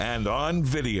and on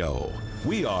video.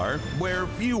 We are where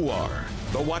you are.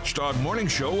 The Watchdog Morning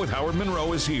Show with Howard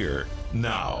Monroe is here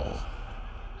now.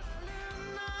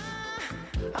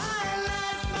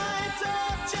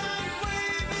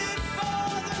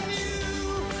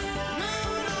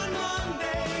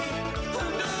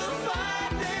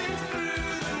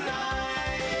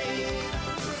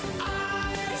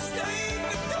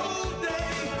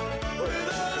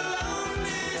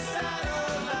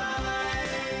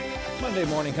 Monday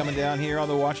morning coming down here on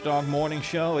the Watchdog Morning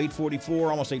Show,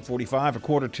 8:44, almost 8:45, a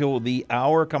quarter till the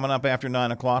hour. Coming up after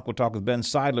 9 o'clock, we'll talk with Ben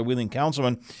Seidler, Wheeling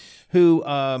councilman, who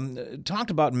talked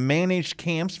about managed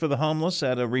camps for the homeless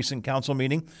at a recent council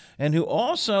meeting, and who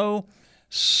also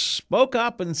spoke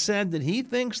up and said that he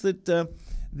thinks that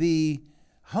the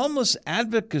homeless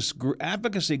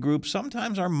advocacy groups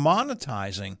sometimes are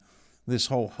monetizing this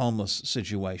whole homeless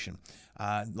situation.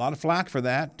 A lot of flack for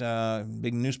that.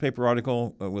 Big newspaper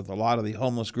article with a lot of the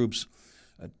homeless groups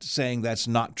saying that's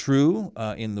not true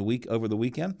over the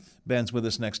weekend. Ben's with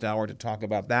us next hour to talk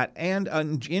about that. And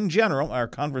in general, our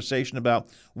conversation about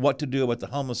what to do about the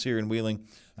homeless here in Wheeling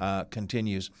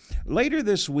continues. Later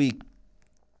this week,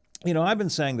 I've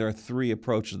been saying there are three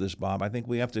approaches to this, Bob. I think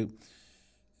we have to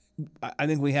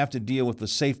deal with the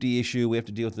safety issue. We have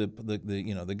to deal with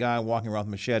the guy walking around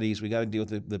with machetes. We got to deal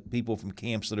with the people from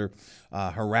camps that are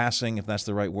harassing, if that's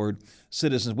the right word,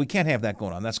 citizens. We can't have that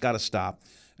going on. That's got to stop.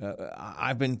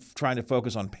 I've been trying to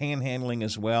focus on panhandling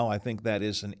as well. I think that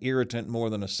is an irritant more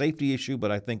than a safety issue,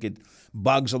 but I think it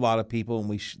bugs a lot of people,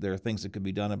 and there are things that could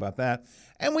be done about that.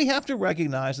 And we have to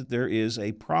recognize that there is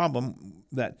a problem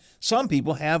that some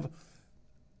people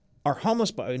are homeless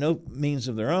by no means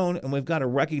of their own, and we've got to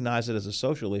recognize it as a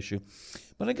social issue.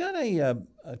 But I got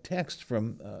a text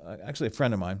from actually a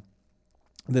friend of mine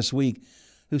this week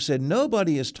who said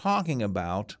nobody is talking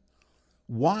about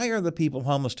why are the people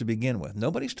homeless to begin with.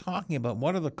 Nobody's talking about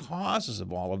what are the causes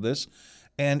of all of this,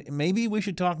 and maybe we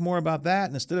should talk more about that.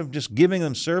 And instead of just giving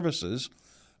them services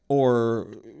or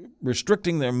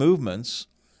restricting their movements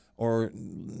or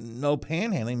no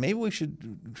panhandling, maybe we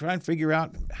should try and figure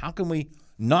out how can we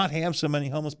not have so many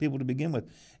homeless people to begin with.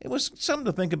 It was something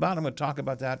to think about. I'm going to talk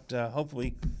about that.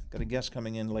 Hopefully, got a guest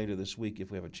coming in later this week if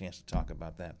we have a chance to talk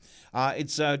about that.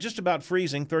 It's just about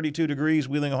freezing, 32 degrees,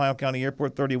 Wheeling, Ohio County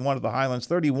Airport, 31 at the Highlands,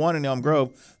 31 in Elm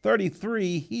Grove,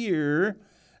 33 here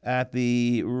at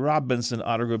the Robinson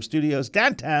Auto Group Studios,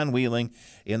 downtown Wheeling,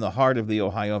 in the heart of the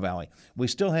Ohio Valley. We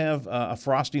still have a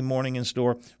frosty morning in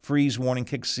store. Freeze warning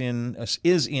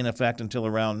is in effect until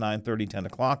around 9:30, 10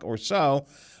 o'clock or so.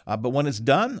 But when it's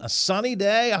done, a sunny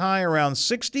day, a high around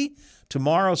 60.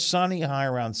 Tomorrow, sunny, a high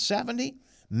around 70.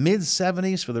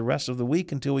 Mid-70s for the rest of the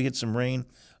week until we get some rain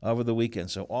over the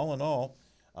weekend. So all in all,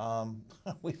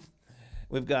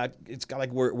 it's got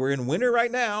like we're in winter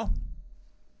right now,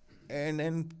 and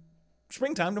then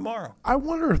springtime tomorrow. I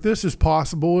wonder if this is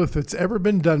possible, if it's ever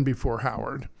been done before,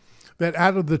 Howard, that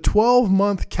out of the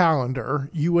 12-month calendar,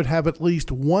 you would have at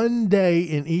least one day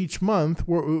in each month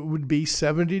where it would be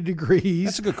 70 degrees.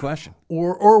 That's a good question.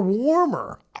 Or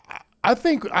warmer. I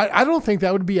don't think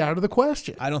that would be out of the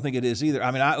question. I don't think it is either. I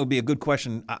mean, it would be a good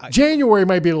question. January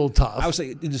might be a little tough. I would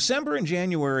say December and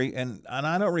January, and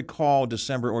I don't recall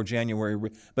December or January,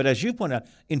 but as you pointed out,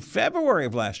 in February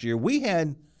of last year, we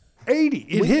had 80.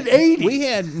 It hit 80. We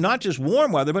had not just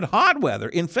warm weather, but hot weather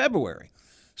in February.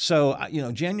 So,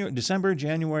 December,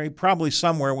 January, probably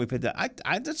somewhere we've hit that.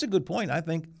 That's a good point. I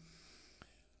think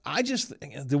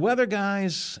the weather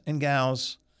guys and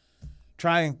gals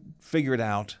try and figure it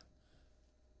out.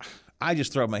 I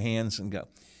just throw up my hands and go,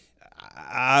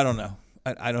 I don't know.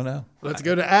 I don't know. Let's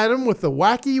go to Adam with the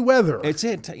wacky weather. It's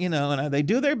it, and they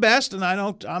do their best, and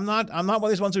I'm not one of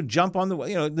these ones who jump on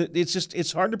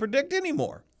it's hard to predict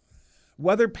anymore.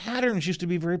 Weather patterns used to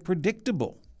be very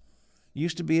predictable. You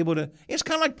used to be able to, it's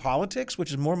kind of like politics,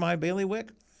 which is more my bailiwick.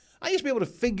 I used to be able to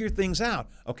figure things out.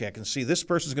 Okay, I can see this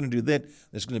person's going to do that.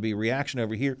 There's going to be a reaction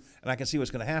over here, and I can see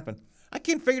what's going to happen. I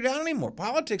can't figure it out anymore.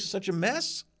 Politics is such a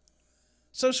mess.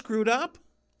 So screwed up.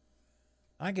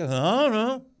 I go,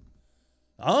 I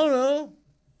don't know.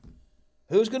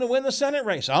 Who's going to win the Senate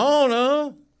race? I don't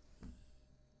know.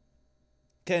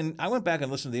 I went back and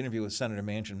listened to the interview with Senator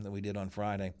Manchin that we did on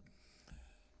Friday.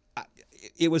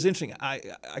 It was interesting. I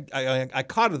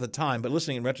caught it at the time, but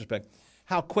listening in retrospect,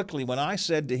 how quickly when I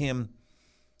said to him,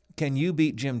 can you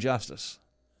beat Jim Justice?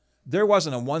 There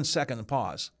wasn't a 1 second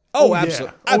pause.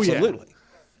 Absolutely. Yeah.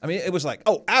 I mean, it was like,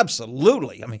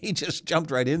 absolutely. I mean, he just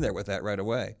jumped right in there with that right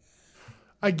away.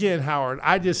 Again, Howard,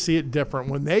 I just see it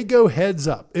different. When they go heads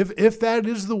up, if that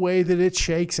is the way that it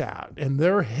shakes out, and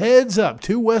they're heads up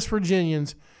to West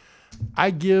Virginians, I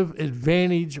give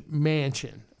advantage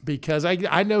Manchin. because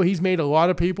I know he's made a lot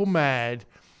of people mad,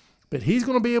 but he's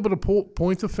going to be able to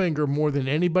point the finger more than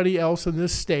anybody else in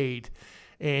this state.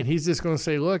 And he's just going to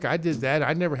say, look, I did that.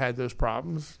 I never had those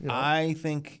problems. You know? I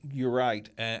think you're right.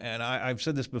 And I've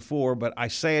said this before, but I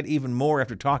say it even more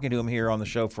after talking to him here on the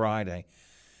show Friday.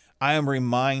 I am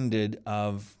reminded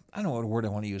of, I don't know what word I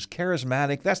want to use,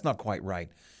 charismatic. That's not quite right.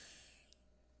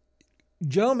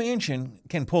 Joe Manchin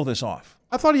can pull this off.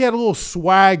 I thought he had a little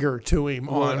swagger to him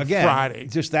on again, Friday.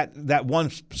 Just that one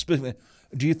specific.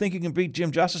 Do you think you can beat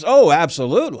Jim Justice? Oh,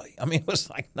 absolutely. I mean, it was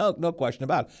like no question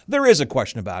about it. There is a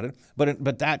question about it,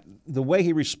 but that the way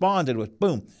he responded was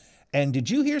boom. And did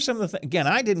you hear some of the things? Again,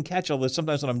 I didn't catch all this.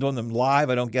 Sometimes when I'm doing them live,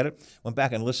 I don't get it. Went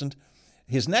back and listened.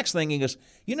 His next thing, he goes,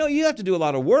 you have to do a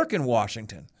lot of work in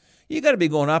Washington. You got to be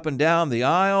going up and down the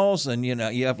aisles, and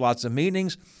you have lots of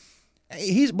meetings.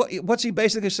 What's he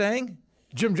basically saying?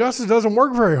 Jim Justice doesn't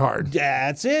work very hard.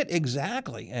 That's it,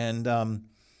 exactly. And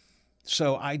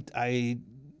so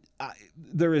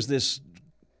there is this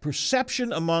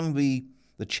perception among the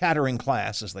chattering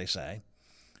class, as they say,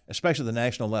 especially at the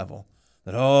national level,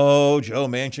 that, Joe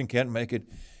Manchin can't make it.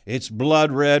 It's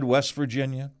blood red West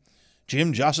Virginia.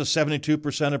 Jim Justice,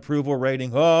 72% approval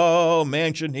rating.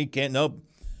 Manchin, he can't. Nope.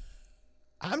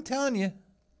 I'm telling you,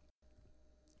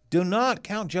 do not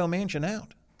count Joe Manchin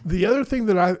out. The other thing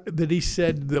that he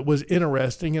said that was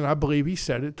interesting, and I believe he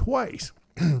said it twice,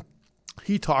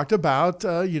 he talked about,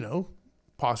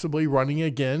 possibly running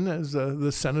again as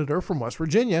the senator from West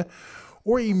Virginia,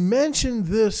 or he mentioned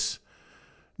this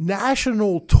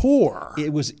national tour.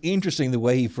 It was interesting the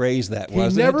way he phrased that,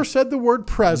 wasn't it? He never said the word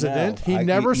president. No, he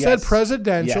never said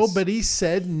presidential, yes. But he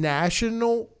said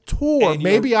national tour. And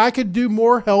maybe I could do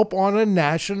more help on a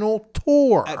national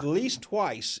tour. At least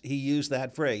twice he used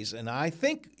that phrase, and I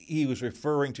think he was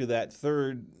referring to that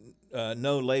third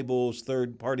no labels,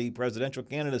 third-party presidential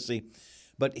candidacy.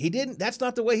 But he didn't. That's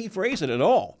not the way he phrased it at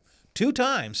all. 2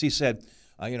 times he said,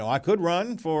 I could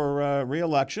run for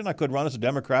re-election. I could run as a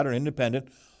Democrat or independent,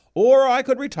 or I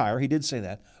could retire. He did say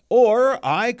that. Or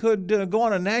I could go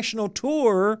on a national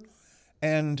tour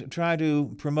and try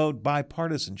to promote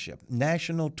bipartisanship.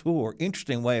 National tour.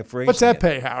 Interesting way of phrasing it. What's that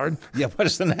pay, Howard? Yeah, what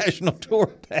does the national tour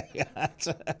pay?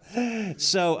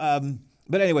 So,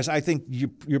 but anyways, I think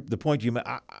the point you made,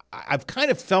 I've kind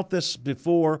of felt this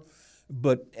before,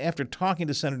 but after talking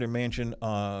to Senator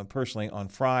Manchin personally on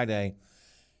Friday,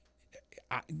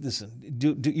 listen,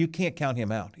 you can't count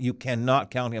him out. You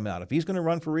cannot count him out. If he's going to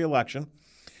run for re-election,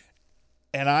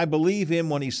 and I believe him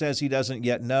when he says he doesn't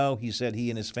yet know. He said he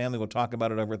and his family will talk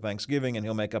about it over Thanksgiving, and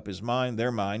he'll make up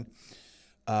their mind.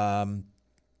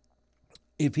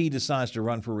 If he decides to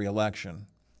run for re-election,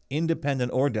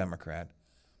 independent or Democrat,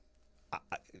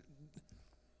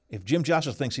 if Jim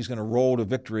Justice thinks he's going to roll to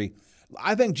victory,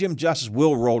 I think Jim Justice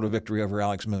will roll to victory over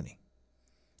Alex Mooney.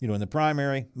 In the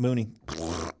primary, Mooney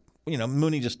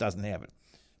just doesn't have it.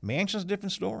 Manchin's a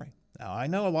different story. Now, I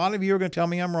know a lot of you are going to tell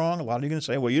me I'm wrong. A lot of you are going to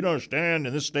say, well, you don't understand.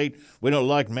 In this state, we don't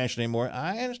like Manchin anymore.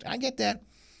 I understand. I get that.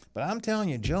 But I'm telling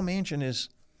you, Joe Manchin is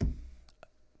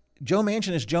Joe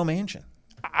Manchin.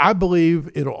 I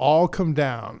believe it'll all come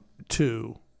down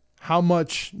to how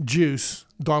much juice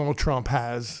Donald Trump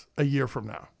has a year from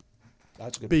now.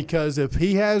 That's good. Because if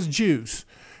he has juice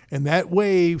and that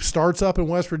wave starts up in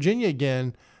West Virginia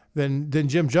again, then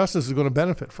Jim Justice is going to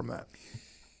benefit from that.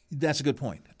 That's a good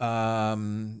point.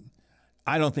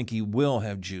 I don't think he will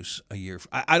have juice a year.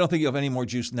 I don't think he'll have any more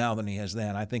juice now than he has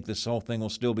then. I think this whole thing will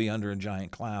still be under a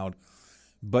giant cloud.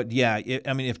 But yeah,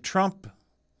 if Trump,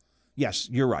 yes,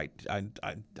 you're right. I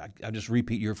just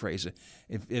repeat your phrase.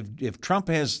 If Trump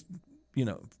has,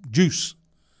 juice.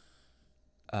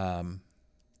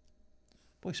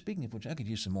 Boy, speaking of which, I could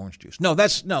use some orange juice. No,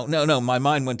 no. My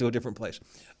mind went to a different place.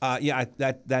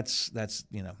 That's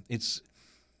it's.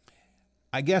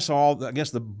 I guess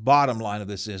the bottom line of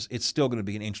this is it's still going to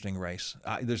be an interesting race.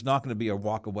 There's not going to be a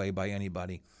walk away by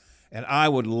anybody. And I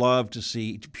would love to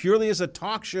see, purely as a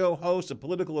talk show host, a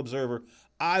political observer,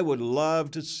 I would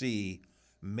love to see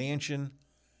Manchin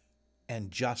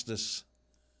and Justice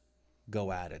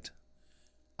go at it.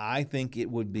 I think it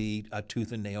would be a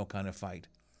tooth and nail kind of fight.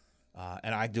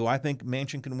 Do I think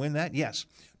Manchin can win that? Yes.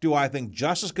 Do I think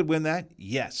Justice could win that?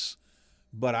 Yes.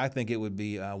 But I think it would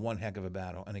be one heck of a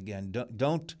battle. And again,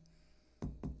 don't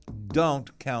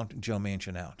count Joe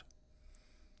Manchin out.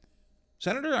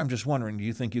 Senator, I'm just wondering, do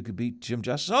you think you could beat Jim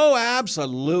Justice? Oh,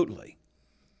 absolutely.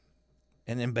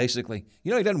 And then basically, he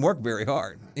doesn't work very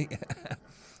hard.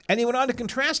 And he went on to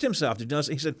contrast himself.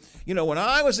 He said, when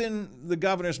I was in the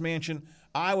governor's mansion,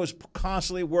 I was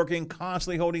constantly working,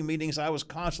 constantly holding meetings. I was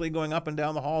constantly going up and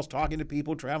down the halls, talking to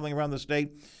people, traveling around the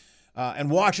state.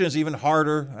 And Washington's even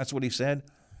harder. That's what he said.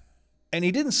 And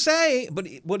he didn't say, but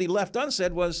what he left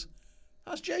unsaid was,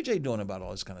 how's JJ doing about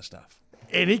all this kind of stuff?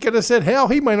 And he could have said, hell,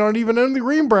 he might not even own the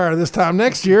Greenbrier this time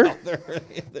next year. Well,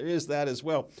 there is that as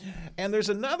well. And there's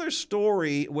another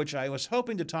story which I was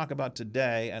hoping to talk about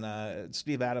today, and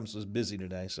Steve Adams was busy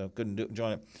today, so couldn't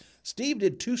join it. Steve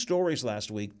did 2 stories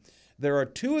last week. There are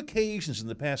 2 occasions in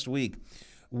the past week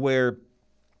where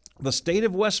the state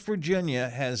of West Virginia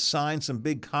has signed some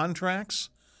big contracts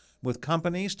with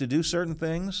companies to do certain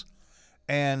things,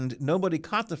 and nobody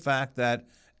caught the fact that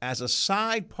as a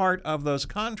side part of those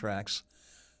contracts,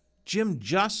 Jim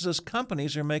Justice's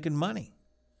companies are making money.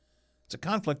 It's a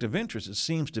conflict of interest, it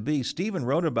seems to be. Stephen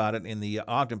wrote about it in the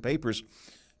Ogden papers.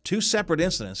 2 separate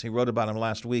incidents. He wrote about them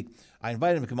last week. I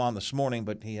invited him to come on this morning,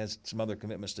 but he has some other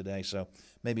commitments today, so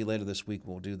maybe later this week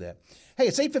we'll do that. Hey,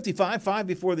 it's 8:55, 5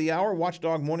 before the hour.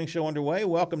 Watchdog Morning Show underway.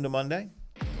 Welcome to Monday.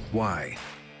 Why?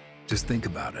 Just think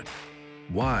about it.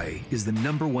 Why is the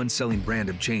 #1 selling brand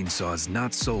of chainsaws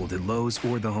not sold at Lowe's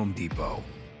or the Home Depot?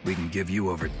 We can give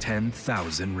you over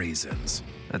 10,000 reasons.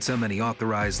 That's how many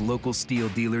authorized local steel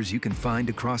dealers you can find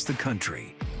across the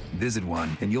country. Visit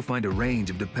one and you'll find a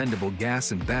range of dependable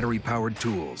gas and battery-powered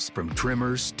tools, from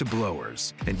trimmers to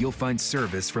blowers. And you'll find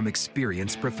service from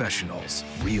experienced professionals.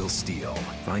 Real steel.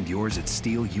 Find yours at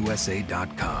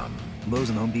steelusa.com. Lowe's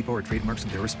and Home Depot are trademarks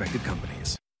of their respective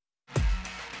companies.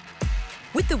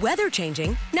 With the weather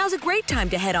changing, now's a great time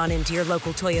to head on into your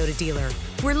local Toyota dealer,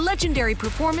 where legendary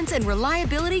performance and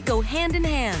reliability go hand in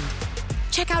hand.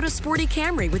 Check out a sporty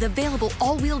Camry with available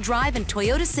all-wheel drive and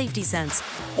Toyota Safety Sense,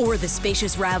 or the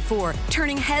spacious RAV4,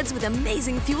 turning heads with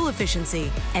amazing fuel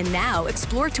efficiency. And now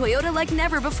explore Toyota like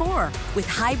never before, with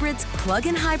hybrids,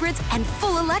 plug-in hybrids, and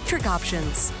full electric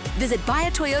options. Visit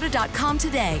buyatoyota.com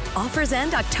today. Offers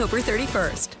end October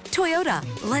 31st. Toyota,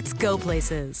 let's go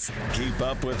places. Keep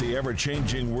up with the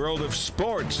ever-changing world of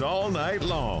sports all night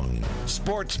long.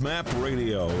 Sports Map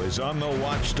Radio is on the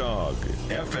Watchdog,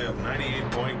 FM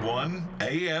 98.1,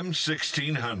 AM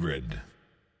 1600.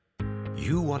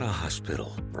 You want a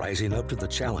hospital rising up to the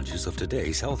challenges of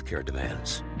today's healthcare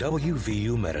demands.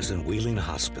 WVU Medicine Wheeling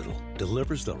Hospital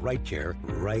delivers the right care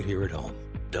right here at home.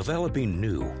 Developing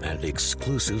new and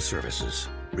exclusive services.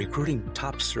 Recruiting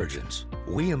top surgeons.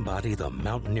 We embody the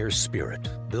mountaineer spirit,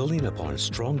 building upon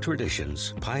strong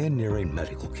traditions, pioneering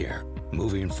medical care,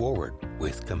 moving forward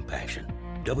with compassion.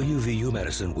 WVU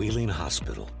Medicine Wheeling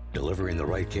Hospital, delivering the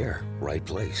right care, right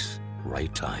place,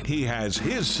 right time. He has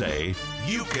his say,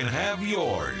 you can have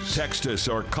yours. Text us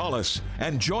or call us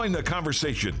and join the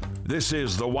conversation. This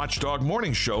is the Watchdog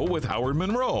Morning Show with Howard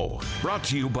Monroe, brought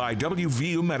to you by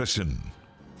WVU Medicine.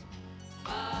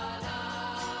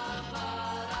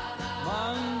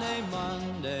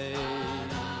 Monday,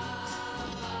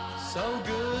 so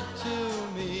good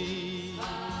to me.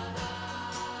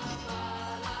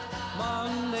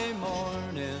 Monday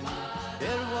morning,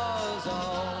 it was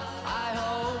all I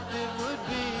hoped it would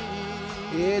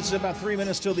be. It's about 3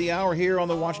 minutes till the hour here on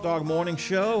the Watchdog Morning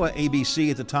Show.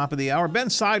 ABC at the top of the hour. Ben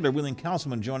Seidler, Wheeling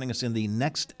Councilman, joining us in the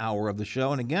next hour of the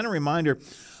show. And again, a reminder,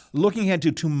 looking ahead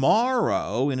to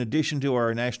tomorrow, in addition to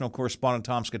our national correspondent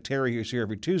Tom Scuteri, who's here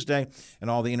every Tuesday, and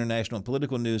all the international and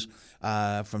political news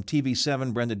from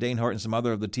TV7, Brenda Dainhart and some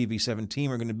other of the TV7 team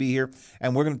are going to be here.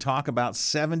 And we're going to talk about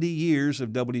 70 years of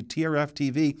WTRF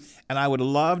TV. And I would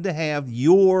love to have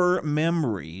your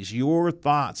memories, your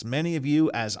thoughts. Many of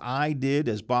you, as I did,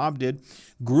 as Bob did,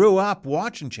 grew up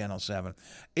watching Channel 7.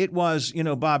 It was,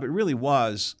 Bob, it really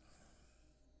was,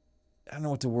 I don't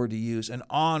know what the word to use, an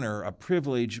honor, a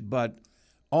privilege, but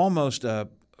almost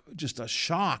just a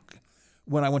shock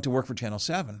when I went to work for Channel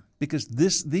 7, because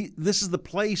this is the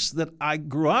place that I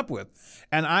grew up with.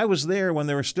 And I was there when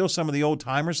there were still some of the old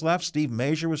timers left. Steve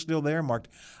Major was still there.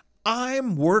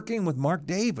 I'm working with Mark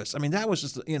Davis. I mean, that was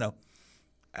just, it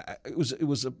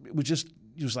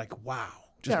was like, wow.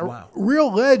 Wow.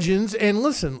 Real legends. And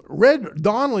listen, Red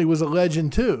Donnelly was a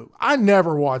legend too. I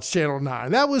never watched Channel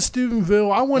 9. That was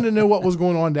Steubenville. I wanted to know what was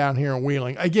going on down here in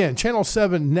Wheeling. Again, Channel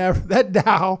 7, that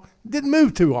dial didn't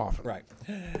move too often. Right.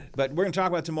 But we're going to talk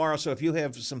about it tomorrow. So if you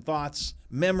have some thoughts,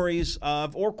 memories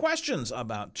of, or questions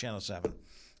about Channel 7,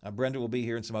 Brenda will be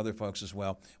here and some other folks as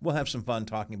well. We'll have some fun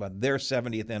talking about their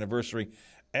 70th anniversary.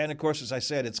 And of course, as I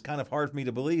said, it's kind of hard for me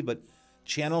to believe, but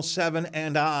Channel 7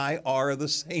 and I are the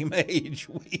same age.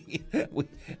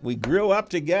 We grew up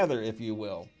together, if you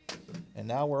will. And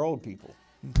now we're old people.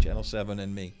 Channel 7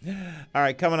 and me. All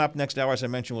right, coming up next hour, as I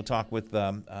mentioned, we'll talk with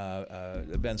Ben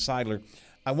Seidler.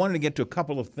 I wanted to get to a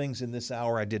couple of things in this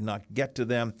hour. I did not get to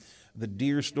them. The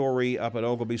deer story up at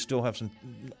Ogilvie, still have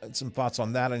some thoughts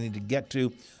on that I need to get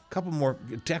to. couple more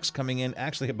texts coming in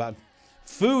actually about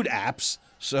food apps.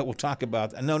 So we'll talk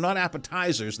about no, not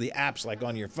appetizers, the apps like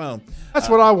on your phone. That's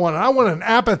what I want. I want an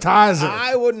appetizer.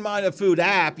 I wouldn't mind a food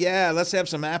app. Yeah, let's have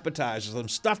some appetizers. Some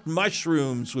stuffed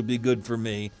mushrooms would be good for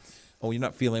me. Oh, you're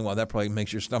not feeling well. That probably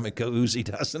makes your stomach go oozy,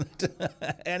 doesn't it?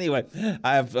 Anyway,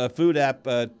 I have food app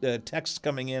texts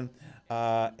coming in,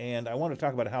 and I want to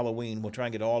talk about Halloween. We'll try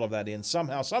and get all of that in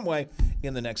somehow, some way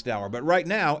in the next hour. But right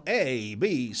now,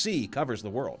 ABC covers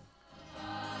the world.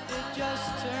 It just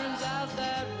turns out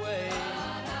that